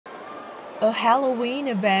A Halloween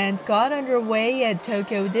event got underway at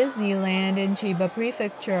Tokyo Disneyland in Chiba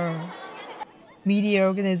Prefecture. Media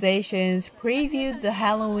organizations previewed the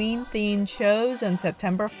Halloween-themed shows on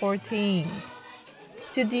September 14.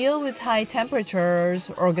 To deal with high temperatures,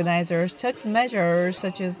 organizers took measures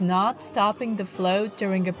such as not stopping the float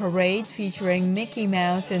during a parade featuring Mickey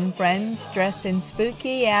Mouse and friends dressed in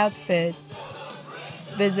spooky outfits.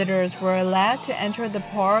 Visitors were allowed to enter the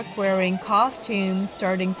park wearing costumes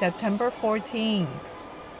starting September 14.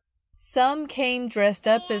 Some came dressed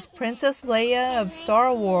up as Princess Leia of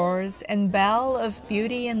Star Wars and Belle of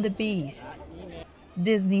Beauty and the Beast.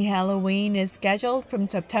 Disney Halloween is scheduled from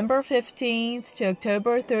September 15th to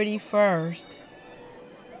October 31st.